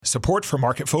Support for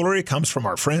Market Foolery comes from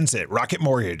our friends at Rocket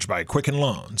Mortgage by Quicken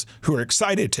Loans, who are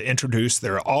excited to introduce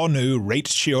their all-new Rate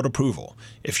Shield approval.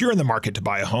 If you're in the market to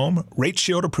buy a home, Rate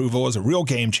Shield approval is a real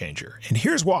game changer, and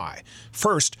here's why.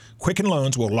 First, Quicken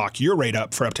Loans will lock your rate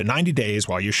up for up to 90 days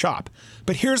while you shop.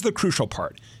 But here's the crucial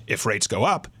part. If rates go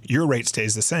up, your rate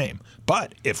stays the same.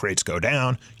 But if rates go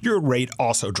down, your rate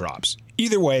also drops.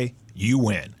 Either way, you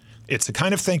win. It's the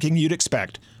kind of thinking you'd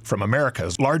expect from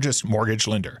America's largest mortgage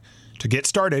lender. To get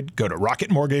started, go to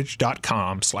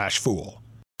rocketmortgage.com/fool.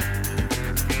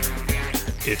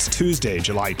 It's Tuesday,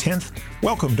 July 10th.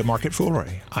 Welcome to Market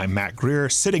Foolery. I'm Matt Greer,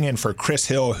 sitting in for Chris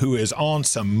Hill, who is on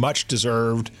some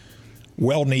much-deserved,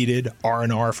 well-needed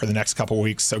R&R for the next couple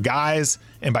weeks. So guys,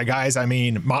 and by guys I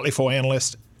mean Motley Fool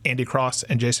analyst Andy Cross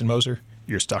and Jason Moser,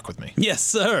 you're stuck with me. Yes,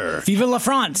 sir. Vive la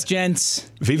France,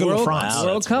 gents. Vive la France. Wow,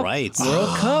 World Cup. right.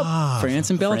 World Cup. France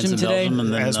and Belgium today. and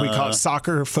then, As we call it,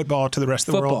 soccer, football to the rest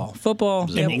of the world. Football.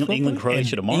 Yeah, England,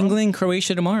 Croatia tomorrow. England,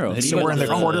 Croatia tomorrow. So we're in the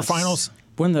quarterfinals.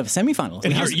 We're in the semifinals.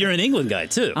 And You're an England guy,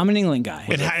 too. I'm an England guy.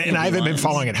 And I haven't been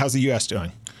following it. How's the U.S.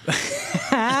 doing?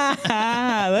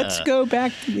 Let's go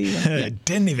back to the... It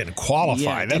didn't even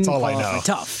qualify. That's didn't all qualify. I know.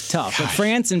 Tough. But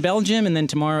France and Belgium, and then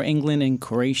tomorrow England and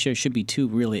Croatia should be two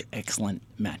really excellent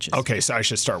matches. Okay, so I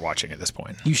should start watching at this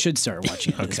point. You should start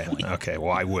watching at this point. Okay,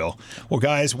 well, I will. Well,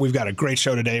 guys, we've got a great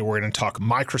show today. We're going to talk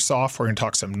Microsoft. We're going to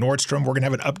talk some Nordstrom. We're going to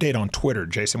have an update on Twitter.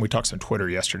 Jason, we talked some Twitter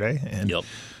yesterday. And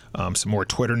some more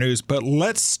Twitter news. But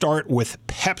let's start with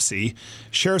Pepsi.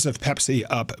 Shares of Pepsi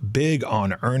up big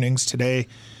on earnings today.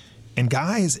 And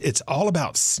guys, it's all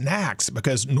about snacks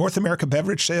because North America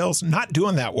beverage sales not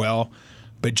doing that well.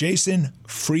 But Jason,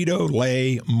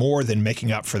 Frito-Lay more than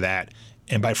making up for that.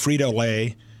 And by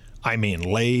Frito-Lay, I mean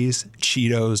Lay's,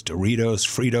 Cheetos, Doritos,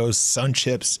 Fritos, Sun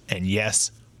Chips, and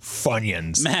yes,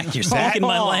 Funyuns. Mac, you're speaking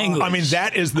my language. I mean,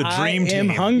 that is the dream team.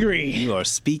 I am hungry. You are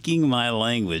speaking my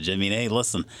language. I mean, hey,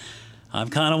 listen, I'm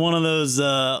kind of one of those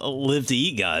live to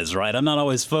eat guys, right? I'm not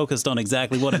always focused on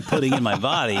exactly what I'm putting in my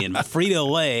body, and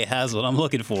Frito-Lay has what I'm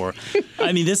looking for.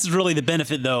 I mean, this is really the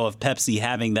benefit, though, of Pepsi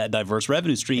having that diverse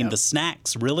revenue stream. The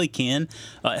snacks really can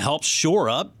help shore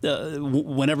up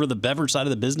whenever the beverage side of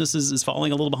the business is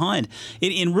falling a little behind.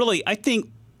 And really, I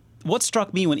think what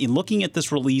struck me when in looking at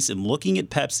this release and looking at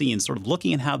Pepsi and sort of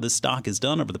looking at how this stock has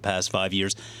done over the past 5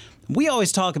 years, we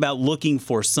always talk about looking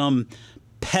for some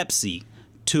Pepsi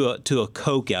to a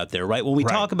Coke out there, right? When we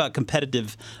talk about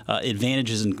competitive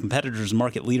advantages and competitors,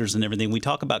 market leaders and everything, we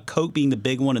talk about Coke being the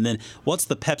big one, and then what's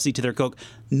the Pepsi to their Coke?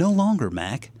 No longer,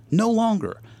 Mac. No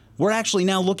longer. We're actually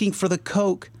now looking for the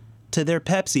Coke to their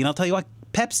Pepsi. And I'll tell you what,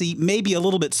 Pepsi may be a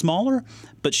little bit smaller,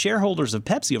 but shareholders of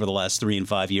Pepsi over the last 3 and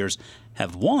 5 years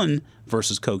have won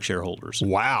versus Coke shareholders.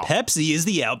 Wow. Pepsi is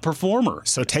the outperformer.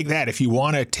 So take that. If you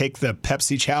want to take the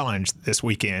Pepsi challenge this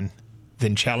weekend,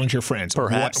 then challenge your friends.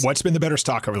 Perhaps. What's been the better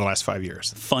stock over the last 5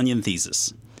 years? Funyun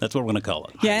thesis. That's what we're going to call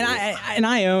it. Yeah,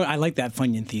 I like that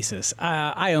Funyun thesis.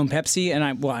 I own Pepsi, and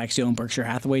I actually own Berkshire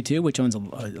Hathaway too, which owns a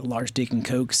large stake in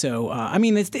Coke. So I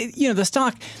mean, the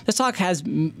stock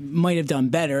might have done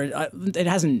better. It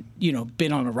hasn't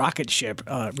been on a rocket ship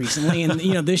recently, and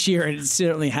this year it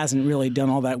certainly hasn't really done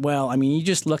all that well. I mean, you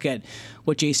just look at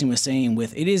what Jason was saying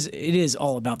with it is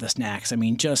all about the snacks. I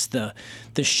mean, just the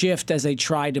shift as they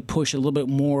tried to push a little bit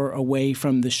more away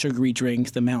from the sugary drinks,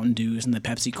 the Mountain Dews and the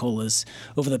Pepsi Colas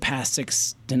over the past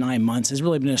 6 to 9 months has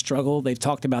really been a struggle. They've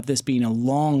talked about this being a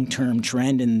long-term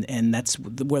trend, and that's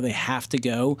where they have to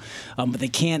go. But they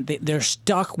can't. They're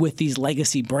stuck with these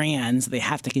legacy brands. They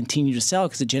have to continue to sell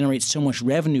because it generates so much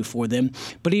revenue for them.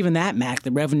 But even that, Mac,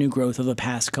 the revenue growth of the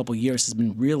past couple of years has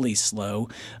been really slow.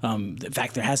 In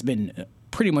fact, there has been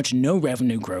pretty much no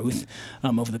revenue growth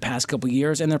over the past couple of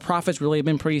years, and their profits really have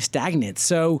been pretty stagnant.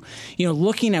 So,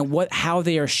 looking at how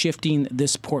they are shifting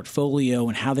this portfolio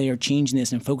and how they are changing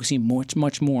this and focusing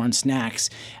much more on snacks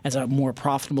as a more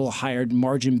profitable, higher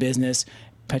margin business,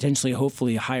 potentially,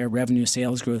 hopefully, higher revenue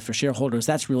sales growth for shareholders.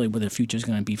 That's really where the future is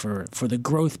going to be for the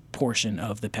growth portion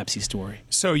of the Pepsi story.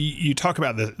 So you talk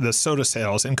about the soda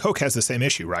sales, and Coke has the same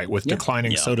issue, right, with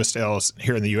declining soda sales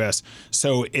here in the U.S.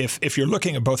 So if you're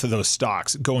looking at both of those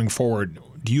stocks going forward,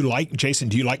 Jason,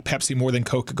 do you like Pepsi more than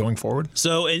Coke going forward?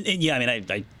 So,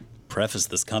 I preface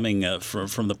this coming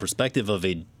from the perspective of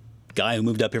a guy who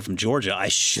moved up here from Georgia. I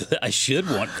should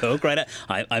want Coke, right?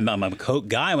 I'm a Coke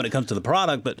guy when it comes to the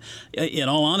product, but in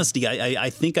all honesty, I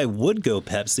think I would go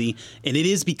Pepsi, and it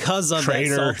is because of that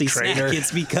salty snack.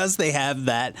 It's because they have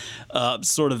that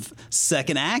sort of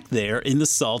second act there in the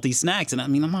salty snacks. And I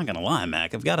mean, I'm not going to lie,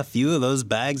 Mac. I've got a few of those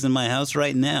bags in my house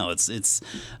right now. It's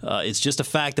just a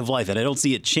fact of life, and I don't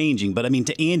see it changing. But I mean,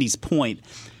 to Andy's point,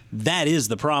 that is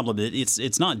the problem.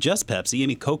 It's not just Pepsi. I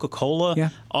mean,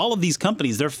 Coca-Cola, all of these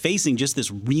companies, they're facing just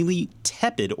this really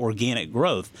tepid organic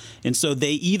growth. And so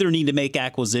they either need to make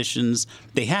acquisitions,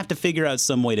 they have to figure out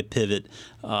some way to pivot.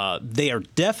 They are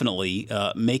definitely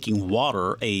making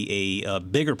water a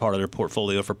bigger part of their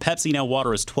portfolio. For Pepsi now,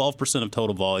 water is 12% of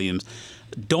total volumes.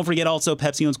 Don't forget also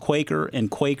Pepsi owns Quaker,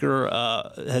 and Quaker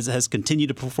has continued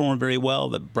to perform very well,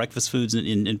 the breakfast foods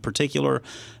in particular.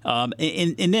 And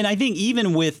then I think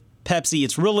even with Pepsi,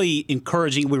 it's really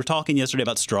encouraging. We were talking yesterday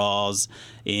about straws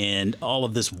and all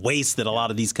of this waste that a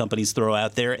lot of these companies throw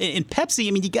out there. And Pepsi,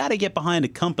 I mean, you got to get behind a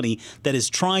company that is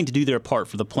trying to do their part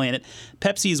for the planet.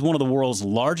 Pepsi is one of the world's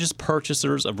largest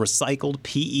purchasers of recycled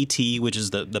PET, which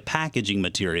is the packaging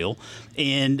material.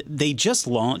 And they just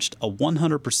launched a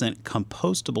 100%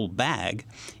 compostable bag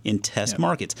in test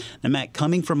markets. Now, Matt,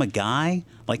 coming from a guy,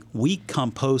 like we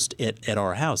compost at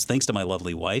our house, thanks to my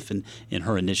lovely wife and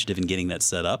her initiative in getting that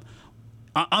set up.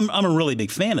 I'm a really big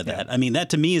fan of that. I mean, that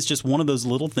to me is just one of those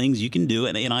little things you can do,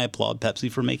 and I applaud Pepsi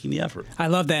for making the effort. I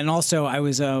love that. And also, I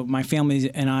was my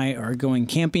family and I are going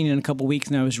camping in a couple weeks,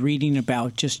 and I was reading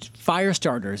about just fire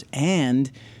starters and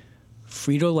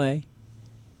Frito-Lay,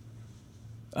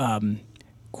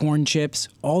 corn chips,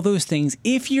 all those things.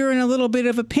 If you're in a little bit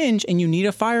of a pinch and you need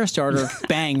a fire starter,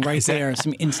 bang, right there,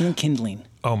 some instant kindling.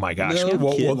 Oh, my gosh.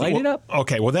 Light it up.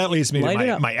 Okay, well, that leads me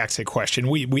to my exit question.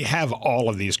 We have all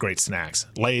of these great snacks.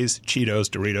 Lay's, Cheetos,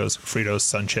 Doritos, Fritos,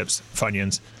 Sun Chips,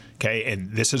 Funyuns. Okay,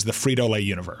 and this is the Frito-Lay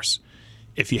universe.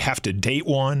 If you have to date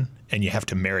one and you have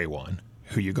to marry one,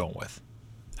 who are you going with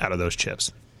out of those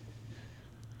chips?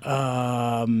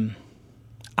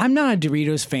 I'm not a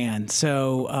Doritos fan,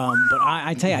 so but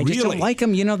I tell you, I just don't like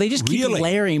them. You know, they just keep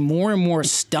layering more and more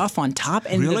stuff on top,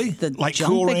 and the like junk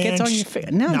Cool that Ranch, gets on your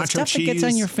the stuff cheese. that gets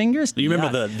on your fingers. You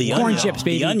remember the corn onion, chips,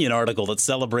 baby. The Onion article that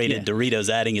celebrated Doritos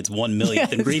adding its 1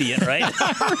 millionth ingredient, right?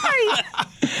 Right.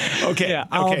 Okay,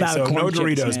 all about so no corn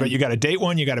Doritos, chips, but you got to date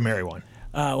one, you got to marry one.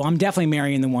 Well, I'm definitely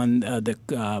marrying the one, the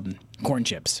corn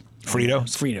chips.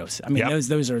 Fritos. I mean,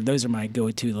 those are my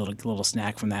go-to little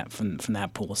snack from that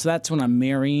pool. So that's when I'm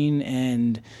marrying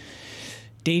and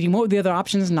dating. What were the other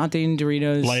options? Not dating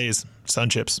Doritos. Lay's, Sun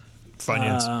Chips,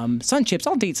 Funyuns. Sun Chips.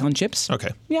 I'll date Sun Chips.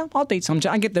 Okay. Yeah, I'll date Sun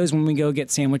Chips. I get those when we go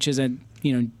get sandwiches at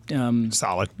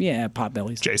Solid. Yeah,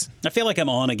 Potbellies. Jason. I feel like I'm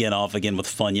on again, off again with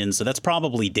Funyuns, so that's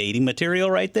probably dating material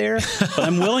right there. But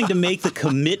I'm willing to make the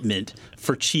commitment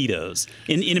for Cheetos.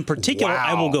 In particular,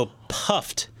 I will go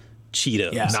puffed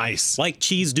Cheetos. Yeah. Nice. Like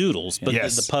cheese doodles, but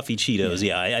Yes. the puffy Cheetos.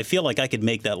 Yeah, I feel like I could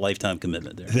make that lifetime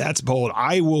commitment there. That's bold.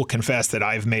 I will confess that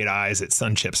I've made eyes at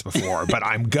Sun Chips before, but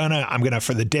I'm gonna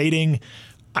for the dating,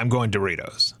 I'm going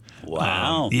Doritos.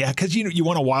 Wow. Yeah, because you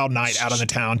want a wild night out on the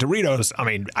town. Doritos, I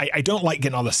mean, I don't like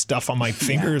getting all the stuff on my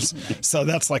fingers, so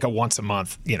that's like a once a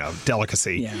month,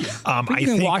 delicacy. Yeah. I can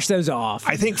think wash those off.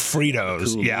 I think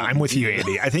Fritos. Cool. Yeah, I'm with you,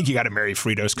 Andy. I think you got to marry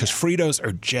Fritos because Fritos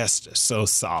are just so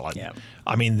solid. Yeah.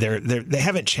 I mean, they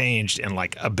haven't changed in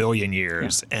like a billion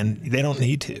years, and they don't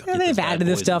need to. Yeah, they've added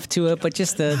the stuff to it, but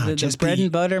just the bread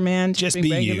and butter, man. Just being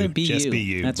be regular, you. Be Just you. be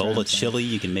you. That's Bowl right. of chili,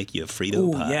 you can make you a Frito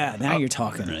Ooh, pie. yeah, now you're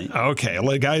talking. Right. Okay,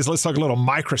 guys, let's talk a little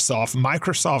Microsoft.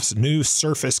 Microsoft's new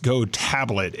Surface Go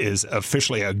tablet is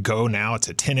officially a go now. It's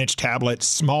a 10-inch tablet,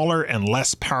 smaller and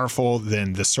less powerful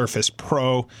than the Surface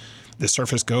Pro. The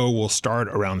Surface Go will start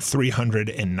around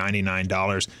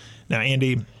 $399. Now,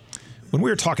 Andy, when we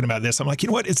were talking about this, I'm like, you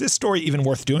know what? Is this story even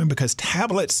worth doing? Because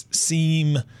tablets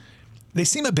seem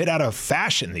a bit out of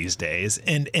fashion these days,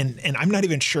 and I'm not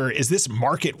even sure, is this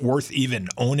market worth even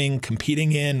owning,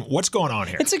 competing in? What's going on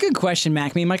here? It's a good question,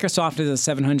 Mac. I mean, Microsoft is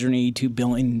a $782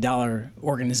 billion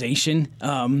organization.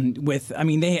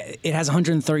 It has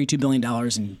 $132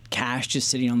 billion in cash just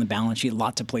sitting on the balance sheet,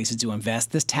 lots of places to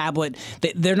invest. This tablet,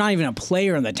 they're not even a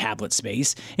player in the tablet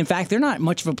space. In fact, they're not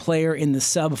much of a player in the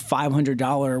sub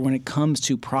 $500 when it comes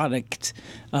to product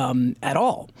at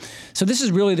all. So this is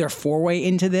really their foray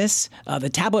into this. The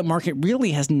tablet market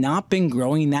really has not been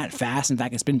growing that fast. In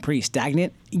fact, it's been pretty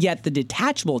stagnant. Yet the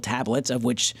detachable tablets, of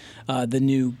which the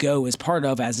new Go is part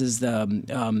of, as is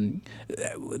the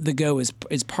Go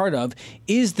is part of,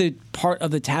 is the part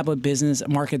of the tablet business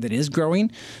market that is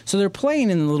growing. So they're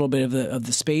playing in a little bit of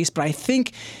the space. But I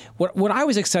think what I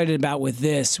was excited about with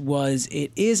this was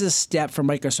it is a step for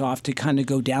Microsoft to kind of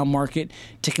go down market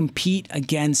to compete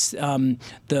against the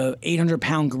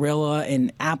 800-pound gorilla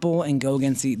in Apple and go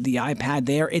against the iPad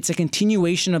there. It's a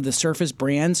continuation of the Surface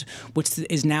brands, which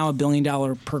is now $1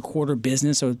 billion per quarter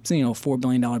business, so it's, $4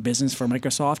 billion business for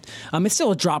Microsoft. It's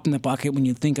still a drop in the bucket when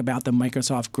you think about the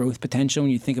Microsoft growth potential,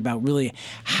 when you think about really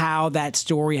how that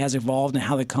story has evolved and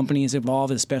how the company has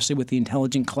evolved, especially with the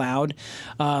intelligent cloud.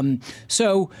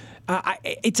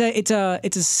 It's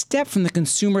a step from the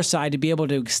consumer side to be able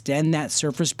to extend that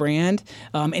Surface brand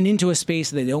and into a space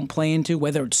that they don't play into,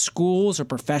 whether it's schools or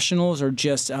professionals or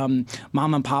just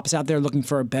mom and pops out there looking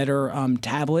for a better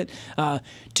tablet.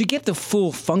 To get the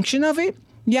full function of it,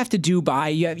 you have to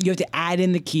you have to add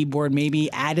in the keyboard,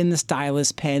 maybe add in the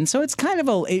stylus pen. So it's kind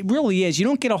of it really is. You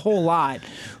don't get a whole lot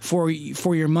for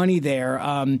your money there.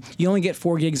 You only get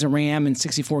 4 gigs of RAM and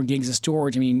 64 gigs of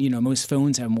storage. I mean, most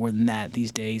phones have more than that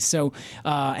these days. So,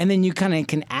 and then you kind of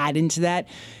can add into that.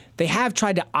 They have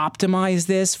tried to optimize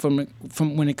this from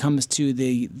when it comes to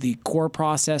the core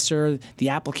processor, the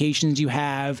applications you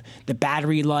have, the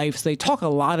battery life. So they talk a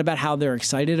lot about how they're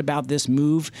excited about this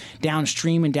move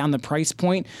downstream and down the price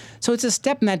point. So it's a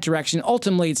step in that direction.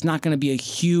 Ultimately, it's not going to be a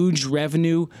huge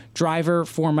revenue driver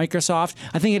for Microsoft.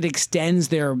 I think it extends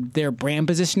their brand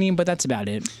positioning, but that's about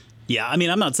it. Yeah, I mean,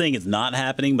 I'm not saying it's not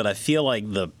happening, but I feel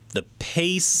like the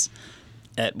pace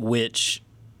at which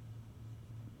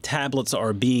tablets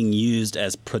are being used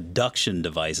as production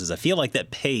devices, I feel like that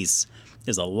pace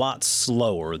is a lot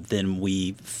slower than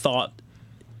we thought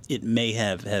it may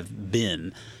have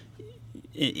been.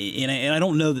 And I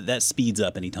don't know that speeds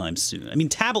up anytime soon. I mean,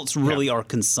 tablets really are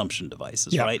consumption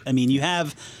devices, right? I mean, you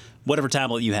have whatever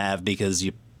tablet you have because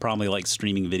you probably like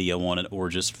streaming video on it or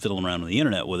just fiddling around on the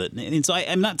internet with it. And so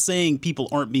I'm not saying people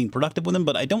aren't being productive with them,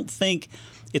 but I don't think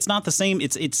it's not the same.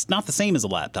 It's not the same as a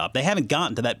laptop. They haven't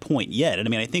gotten to that point yet. And I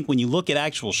mean, I think when you look at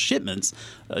actual shipments,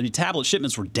 tablet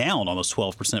shipments were down almost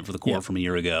 12% for the quarter from a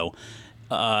year ago.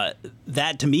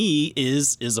 That to me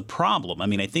is a problem. I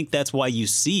mean, I think that's why you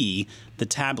see the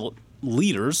tablet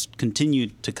leaders continue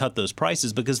to cut those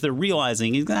prices, because they're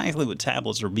realizing exactly what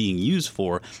tablets are being used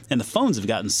for, and the phones have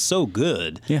gotten so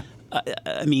good. Yeah.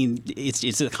 I mean,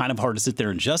 it's kind of hard to sit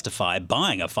there and justify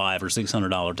buying a $500 or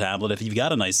 $600 tablet if you've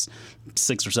got a nice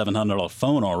 $600 or $700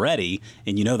 phone already,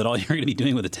 and you know that all you're going to be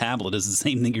doing with a tablet is the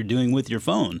same thing you're doing with your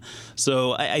phone.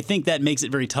 So I think that makes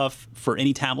it very tough for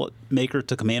any tablet maker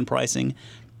to command pricing.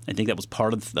 I think that was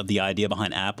part of the idea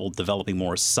behind Apple developing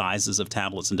more sizes of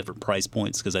tablets and different price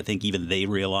points, because I think even they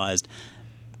realized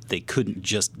they couldn't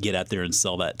just get out there and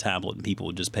sell that tablet and people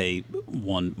would just pay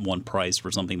one price for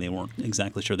something they weren't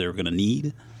exactly sure they were going to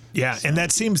need. Yeah, and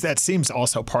that seems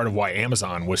also part of why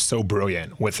Amazon was so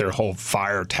brilliant with their whole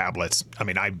Fire tablets. I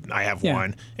mean, I have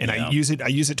one, and I use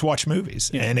it to watch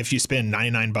movies. Yeah. And if you spend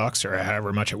 $99 or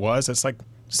however much it was, it's like,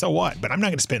 so what? But I'm not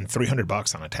going to spend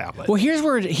 $300 on a tablet. Well,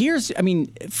 I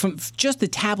mean, from just the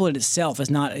tablet itself is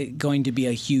not going to be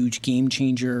a huge game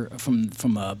changer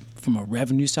from a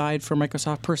revenue side for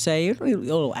Microsoft per se.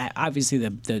 It'll obviously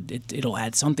it'll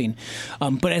add something,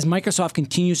 but as Microsoft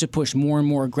continues to push more and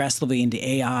more aggressively into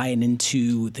AI and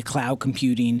into the cloud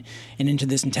computing and into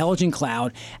this intelligent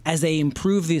cloud, as they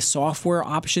improve the software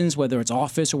options, whether it's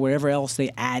Office or whatever else they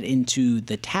add into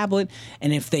the tablet,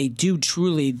 and if they do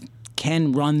truly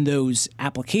can run those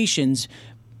applications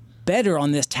better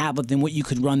on this tablet than what you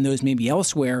could run those maybe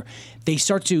elsewhere, they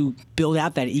start to build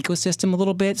out that ecosystem a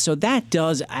little bit. So that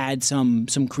does add some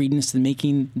credence to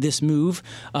making this move.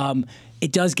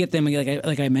 It does get them,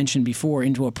 like I mentioned before,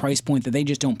 into a price point that they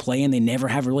just don't play in. They never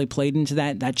have really played into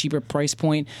that cheaper price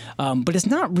point. But it's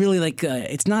not really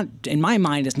it's not, in my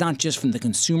mind, it's not just from the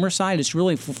consumer side. It's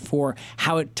really for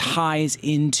how it ties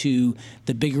into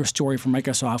the bigger story for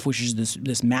Microsoft, which is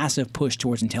this massive push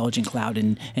towards intelligent cloud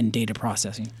and data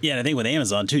processing. Yeah, and I think with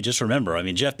Amazon, too, just remember, I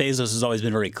mean, Jeff Bezos has always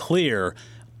been very clear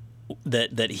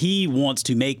that he wants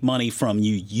to make money from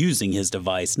you using his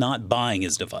device, not buying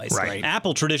his device. Right.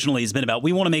 Apple traditionally has been about,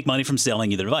 we want to make money from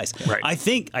selling you the device. Right. I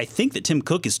think that Tim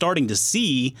Cook is starting to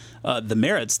see the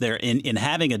merits there in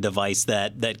having a device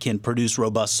that can produce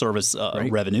robust service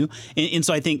revenue. And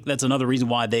so I think that's another reason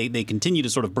why they continue to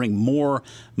sort of bring more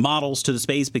models to the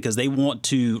space, because they want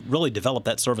to really develop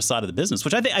that service side of the business,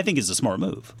 which I think is a smart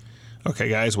move. Okay,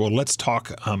 guys, well, let's talk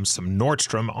some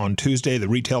Nordstrom. On Tuesday, the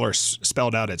retailer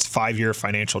spelled out its 5-year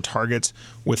financial targets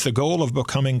with the goal of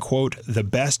becoming, quote, the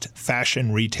best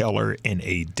fashion retailer in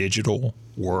a digital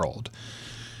world.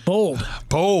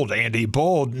 Bold, Andy,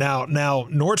 bold. Now,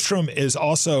 Nordstrom is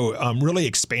also really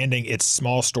expanding its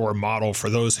small store model for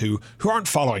those who aren't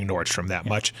following Nordstrom that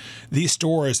much. These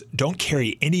stores don't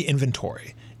carry any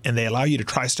inventory, and they allow you to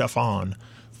try stuff on,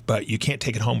 but you can't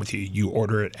take it home with you. You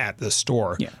order it at the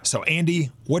store. Yeah. So,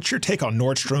 Andy, what's your take on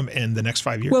Nordstrom in the next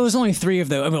 5 years? Well, there's only 3 of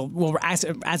those. Well, as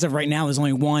of right now, there's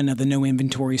only 1 of the no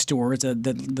inventory stores, the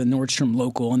Nordstrom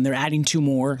local, and they're adding 2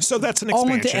 more. So that's an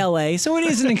expansion. All into LA, so it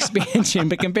is an expansion,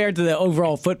 but compared to the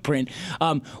overall footprint,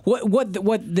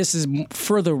 what this is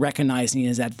further recognizing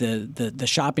is that the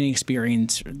shopping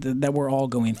experience that we're all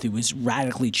going through is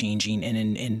radically changing, and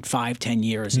in 5-10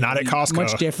 years, not at Costco,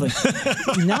 much different.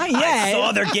 Not yet. I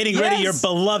saw they're getting rid of your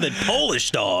beloved Polish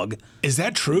dog. Is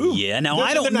that true? Yeah. Now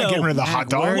I don't know. They're not getting rid of the hot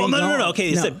dog. Well, no. Okay,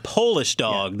 you said Polish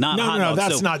dog, not hot dog. No,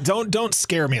 that's not. Don't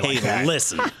scare me like that. Hey,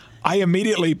 listen. I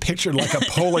immediately pictured like a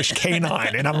Polish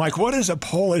canine, and I'm like, what is a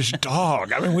Polish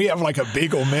dog? I mean, we have like a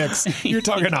beagle mix. You're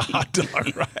talking a hot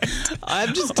dog, right?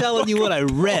 I'm just telling you what I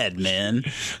read, man.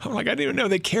 I'm like, I didn't even know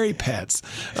they carry pets.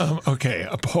 Okay,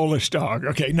 a Polish dog.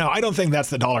 Okay, no, I don't think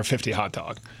that's the $1.50 hot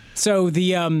dog. So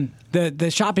the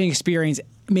shopping experience,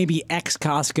 maybe ex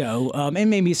Costco, and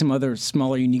maybe some other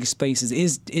smaller unique spaces,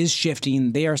 is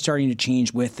shifting. They are starting to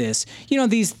change with this. You know,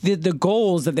 the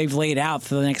goals that they've laid out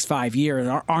for the next 5 years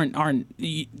aren't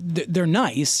they're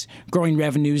nice. Growing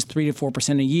revenues 3 to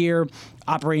 4% a year,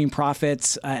 operating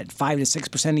profits at 5 to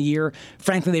 6% a year.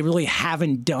 Frankly, they really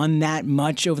haven't done that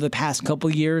much over the past couple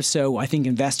of years. So I think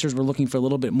investors were looking for a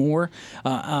little bit more,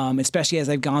 especially as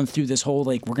they've gone through this whole,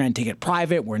 like, we're going to take it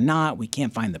private. We're not. We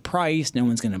can't find the price. No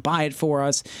one's going to buy it for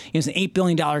us. It's an $8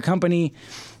 billion company,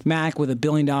 Mac, with $1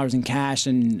 billion in cash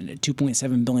and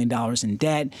 $2.7 billion in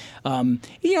debt.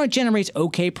 It generates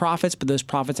okay profits, but those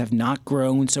profits have not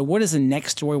grown. So what is the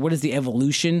next story? What is the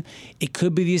evolution? It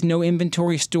could be these no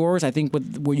inventory stores. I think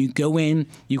where you go in,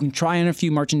 you can try on a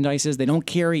few merchandises. They don't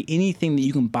carry anything that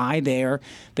you can buy there.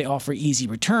 They offer easy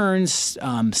returns,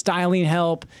 styling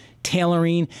help,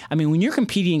 tailoring. I mean, when you're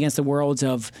competing against the worlds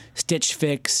of Stitch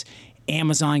Fix,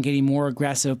 Amazon getting more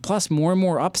aggressive, plus more and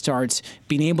more upstarts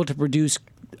being able to produce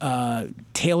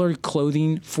tailored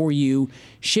clothing for you,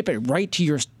 ship it right to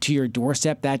your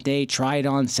doorstep that day, try it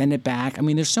on, send it back. I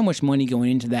mean, there's so much money going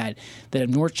into that if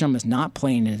Nordstrom is not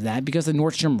playing into that, because the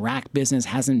Nordstrom Rack business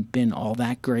hasn't been all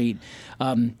that great.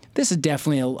 This is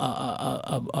definitely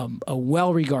a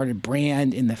well-regarded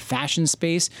brand in the fashion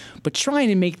space, but trying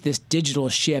to make this digital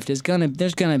shift there's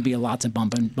gonna be lots of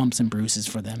bumps and bruises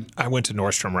for them. I went to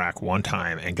Nordstrom Rack one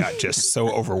time and got just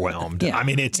so overwhelmed. Yeah, I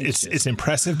mean, it's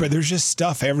impressive, but there's just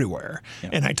stuff everywhere. Yeah.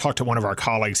 And I talked to one of our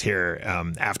colleagues here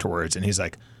afterwards, and he's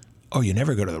like, "Oh, you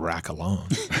never go to the Rack alone."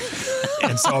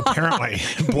 And so apparently,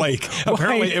 Blake,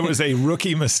 it was a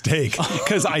rookie mistake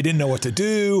because I didn't know what to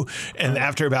do. And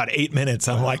after about 8 minutes,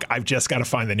 I'm like, I've just got to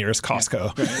find the nearest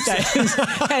Costco.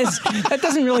 That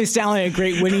doesn't really sound like a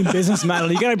great winning business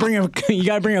model. You got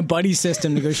to bring a buddy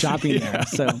system to go shopping there.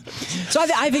 So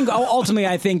I think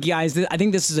ultimately, guys, I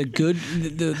think this is a good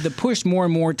the push more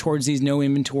and more towards these no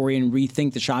inventory and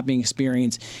rethink the shopping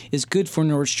experience is good for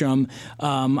Nordstrom.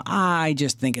 I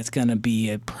just think it's going to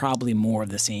be probably more of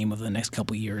the same over the next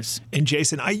couple of years. And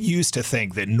Jason, I used to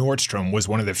think that Nordstrom was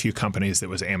one of the few companies that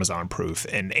was Amazon proof.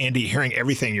 And Andy, hearing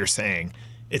everything you're saying,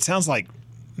 it sounds like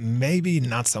maybe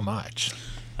not so much.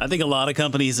 I think a lot of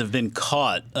companies have been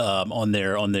caught on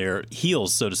their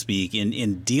heels, so to speak,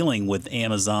 in dealing with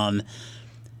Amazon.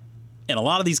 And a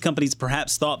lot of these companies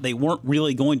perhaps thought they weren't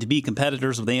really going to be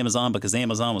competitors with Amazon because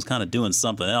Amazon was kind of doing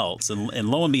something else. And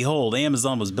lo and behold,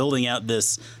 Amazon was building out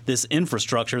this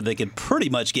infrastructure that could pretty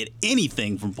much get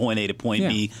anything from point A to point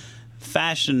B,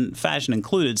 fashion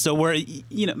included. So where,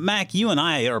 Mac, you and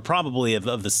I are probably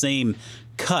of the same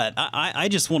cut. I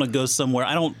just want to go somewhere.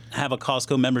 I don't have a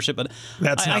Costco membership, but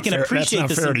I can appreciate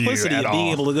the simplicity of being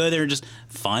able to go there and just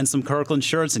find some Kirkland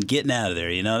shirts and getting out of there.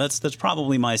 That's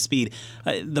probably my speed.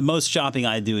 The most shopping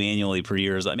I do annually per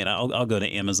year is, I'll go to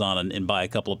Amazon and buy a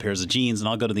couple of pairs of jeans, and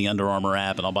I'll go to the Under Armour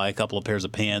app and I'll buy a couple of pairs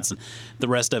of pants, and the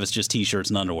rest of it's just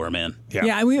T-shirts and underwear, man.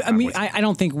 I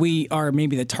don't think we are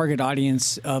maybe the target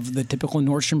audience of the typical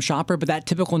Nordstrom shopper, but that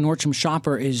typical Nordstrom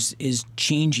shopper is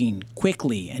changing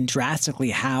quickly and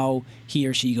drastically how he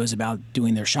or she goes about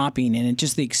doing their shopping, and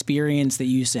just the experience that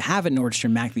you used to have at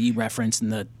Nordstrom, Mac, that you referenced,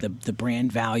 and the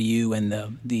brand value and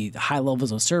the high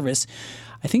levels of service.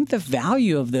 I think the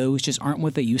value of those just aren't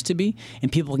what they used to be, and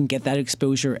people can get that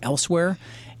exposure elsewhere,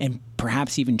 and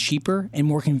perhaps even cheaper and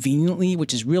more conveniently,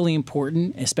 which is really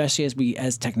important, especially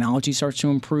as technology starts to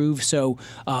improve. So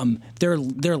they're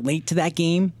late to that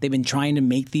game. They've been trying to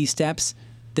make these steps.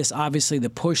 This obviously, the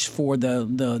push for the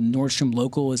Nordstrom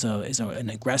local is an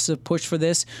aggressive push for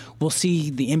this. We'll see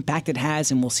the impact it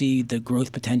has, and we'll see the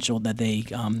growth potential that they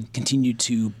continue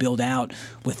to build out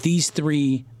with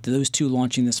those two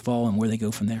launching this fall, and where they go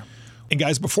from there. And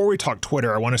guys, before we talk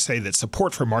Twitter, I want to say that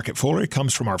support for Market Foolery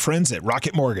comes from our friends at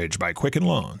Rocket Mortgage by Quicken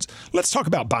Loans. Let's talk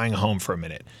about buying a home for a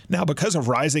minute. Now, because of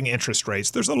rising interest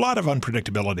rates, there's a lot of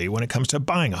unpredictability when it comes to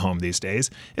buying a home these days.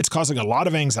 It's causing a lot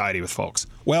of anxiety with folks.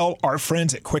 Well, our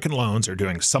friends at Quicken Loans are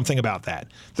doing something about that.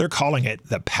 They're calling it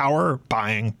the Power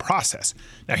Buying Process.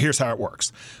 Now, here's how it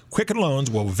works. Quicken Loans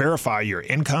will verify your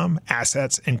income,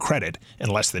 assets, and credit in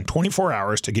less than 24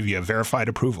 hours to give you a verified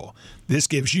approval. This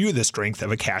gives you the strength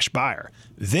of a cash buyer.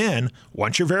 Then,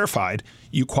 once you're verified,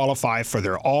 you qualify for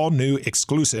their all-new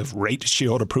exclusive Rate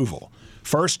Shield approval.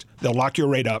 First, they'll lock your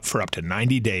rate up for up to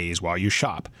 90 days while you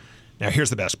shop. Now,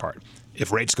 here's the best part.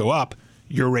 If rates go up,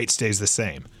 your rate stays the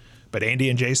same. But Andy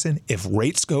and Jason, if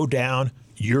rates go down,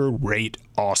 your rate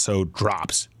also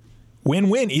drops.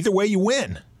 Win-win. Either way, you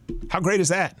win. How great is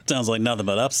that? Sounds like nothing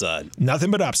but upside. Nothing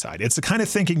but upside. It's the kind of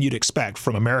thinking you'd expect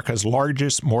from America's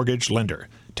largest mortgage lender.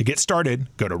 To get started,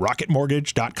 go to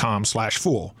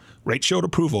rocketmortgage.com/fool. Rate Shield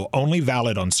approval only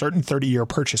valid on certain 30-year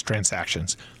purchase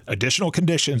transactions. Additional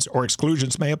conditions or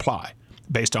exclusions may apply.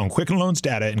 Based on Quicken Loans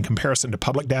data in comparison to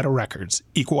public data records,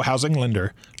 equal housing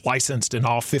lender, licensed in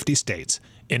all 50 states,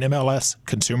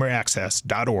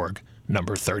 NMLSconsumeraccess.org,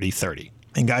 number 3030.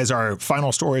 And guys, our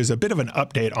final story is a bit of an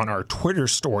update on our Twitter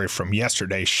story from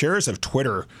yesterday. Shares of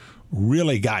Twitter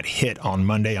really got hit on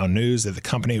Monday on news that the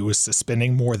company was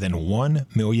suspending more than 1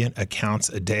 million accounts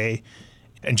a day.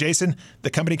 And Jason, the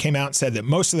company came out and said that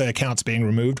most of the accounts being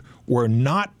removed were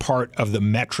not part of the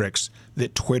metrics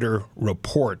that Twitter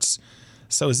reports.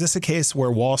 So is this a case where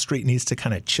Wall Street needs to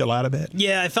kind of chill out a bit?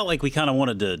 Yeah, I felt like we kind of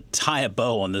wanted to tie a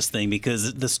bow on this thing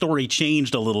because the story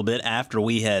changed a little bit after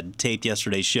we had taped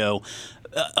yesterday's show.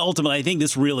 Ultimately, I think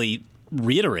this really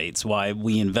reiterates why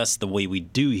we invest the way we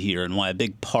do here and why a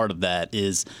big part of that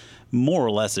is more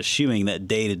or less eschewing that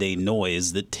day-to-day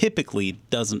noise that typically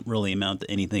doesn't really amount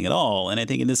to anything at all. And I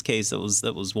think in this case,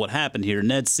 that was what happened here.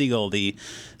 Ned Siegel, the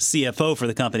CFO for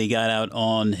the company, got out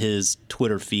on his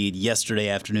Twitter feed yesterday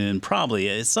afternoon,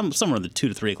 probably somewhere in the 2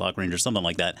 to 3 o'clock range or something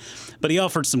like that. But he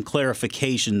offered some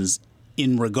clarifications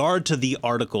in regard to the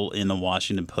article in the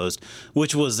Washington Post,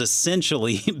 which was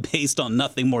essentially based on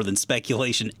nothing more than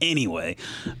speculation anyway.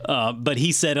 But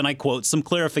he said, and I quote, "Some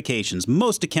clarifications.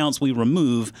 Most accounts we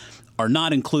remove are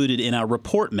not included in our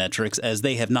report metrics as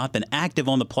they have not been active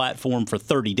on the platform for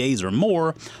 30 days or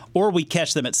more, or we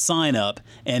catch them at sign up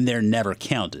and they're never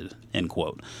counted," end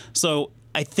quote. So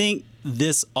I think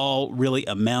this all really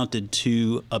amounted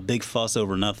to a big fuss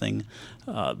over nothing.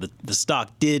 The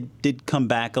stock did come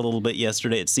back a little bit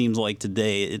yesterday. It seems like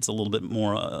today it's a little bit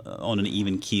more on an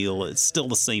even keel. It's still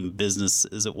the same business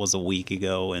as it was a week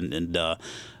ago. And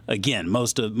again,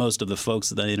 most of the folks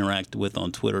that I interact with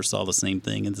on Twitter saw the same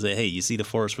thing and say, "Hey, you see the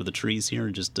forest for the trees here?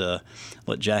 Just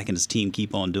let Jack and his team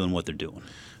keep on doing what they're doing."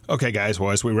 Okay, guys.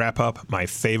 Well, as we wrap up, my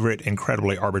favorite,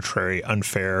 incredibly arbitrary,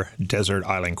 unfair desert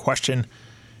island question.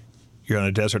 You're on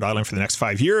a desert island for the next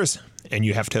 5 years, and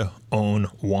you have to own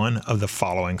one of the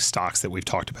following stocks that we've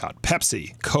talked about: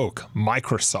 Pepsi, Coke,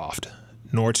 Microsoft,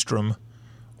 Nordstrom,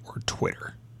 or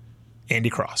Twitter. Andy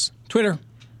Cross. Twitter.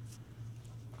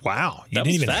 Wow. You That didn't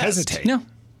was even fast. hesitate. No.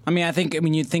 I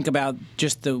mean, you think about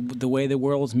just the way the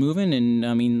world's moving, and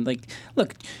I mean, like,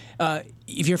 look,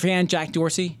 if you're a fan of Jack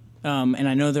Dorsey, and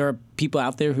I know there are people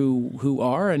out there who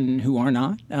are and who are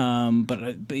not,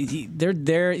 but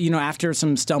they're after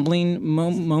some stumbling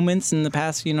moments in the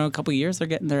past couple of years, they're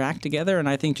getting their act together, and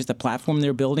I think just the platform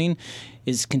they're building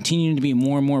is continuing to be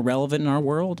more and more relevant in our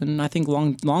world. And I think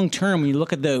long term, when you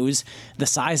look at those, the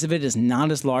size of it is not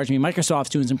as large. I mean,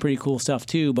 Microsoft's doing some pretty cool stuff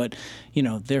too, but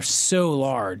they're so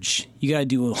large. You got to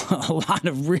do a lot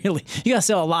of you got to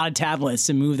sell a lot of tablets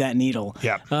to move that needle.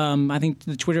 Yeah. I think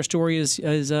the Twitter story is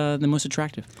the most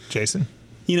attractive. Jason?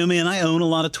 Man, I own a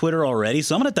lot of Twitter already,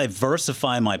 so I'm going to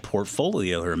diversify my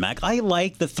portfolio here, Mac. I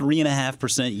like the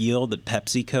 3.5% yield that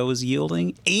PepsiCo is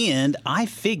yielding, and I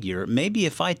figure maybe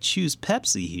if I choose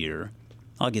Pepsi here,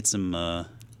 I'll get some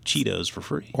Cheetos for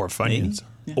free. Or Funyuns.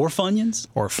 Yeah. Or Funyuns.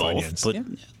 Or Funyuns. Both, Yeah.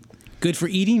 Good for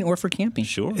eating or for camping.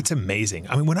 Sure. It's amazing.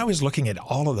 I mean, when I was looking at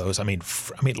all of those, I mean,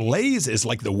 Lay's is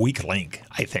like the weak link,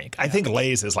 I think. I think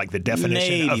Lay's is like the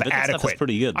definition of but that stuff adequate. is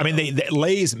pretty good, I mean,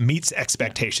 Lay's meets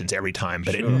expectations every time,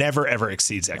 but it never, ever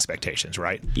exceeds expectations,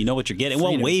 right? You know what you're getting.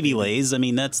 Well, wavy Lays, I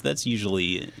mean, that's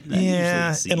usually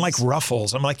And like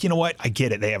Ruffles. I'm like, you know what? I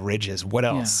get it. They have ridges. What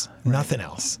else? Nothing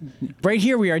else. Right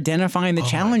here, we are identifying the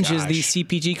challenges gosh. these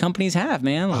CPG companies have,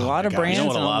 man. A lot of my gosh. brands. You know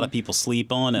what a lot of people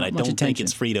sleep on, and I much don't think attention.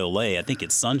 it's Frito-Lay. I think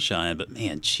it's Sunshine, but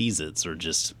man, Cheez-Its are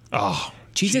just...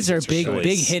 Cheez-Its are a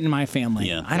big hit in my family.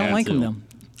 Yeah, I don't me like them too.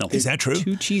 though. Is that true?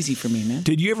 Too cheesy for me, man.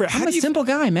 Did you ever? I'm a simple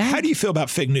guy, man. How do you feel about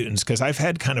Fig Newtons? Because I've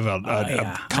had kind of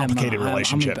a complicated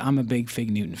relationship. I'm a big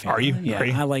Fig Newton fan. Are you? Yeah, Are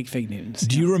you? I like Fig Newtons.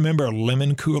 Do you remember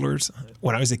lemon coolers?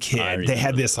 When I was a kid, they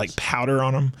had this like powder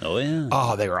on them. Oh yeah.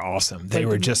 Oh, they were awesome. They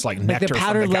were just like nectar the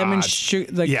powdered from the lemon gods.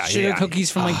 sugar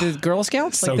cookies from like the Girl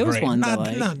Scouts, So like those great. ones.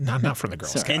 Not from the Girl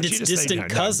Scouts. And its You just say,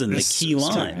 distant cousin, the key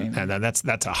lime. And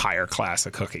that's a higher class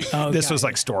of cookie. Oh, this got was it.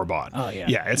 like store bought. Oh, yeah.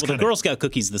 Yeah, it's Well, kind the Girl Scout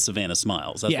cookies, the Savannah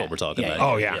Smiles. That's Yeah, what we're talking yeah,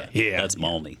 about. yeah. Oh, yeah. That's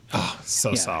balmy. so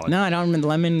Yeah. solid. No, I don't remember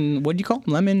lemon. What do you call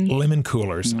them? Lemon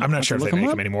Coolers. I'm not sure if look they make them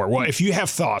them up? anymore. Well, if you have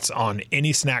thoughts on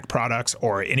any snack products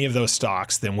or any of those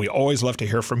stocks, then we always love to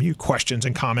hear from you. Questions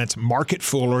and comments.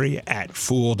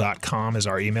 Marketfoolery@fool.com is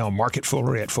our email.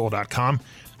 Marketfoolery@fool.com.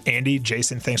 Andy,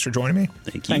 Jason, thanks for joining me.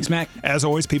 Thank you. Thanks, Mac. As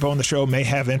always, people on the show may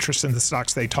have interest in the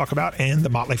stocks they talk about, and the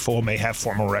Motley Fool may have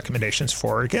formal recommendations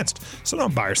for or against. So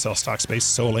don't buy or sell stocks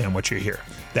based solely on what you hear.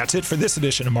 That's it for this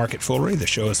edition of Market Foolery. The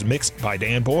show is mixed by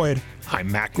Dan Boyd.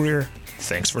 I'm Mac Greer.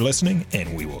 Thanks for listening,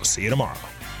 and we will see you tomorrow.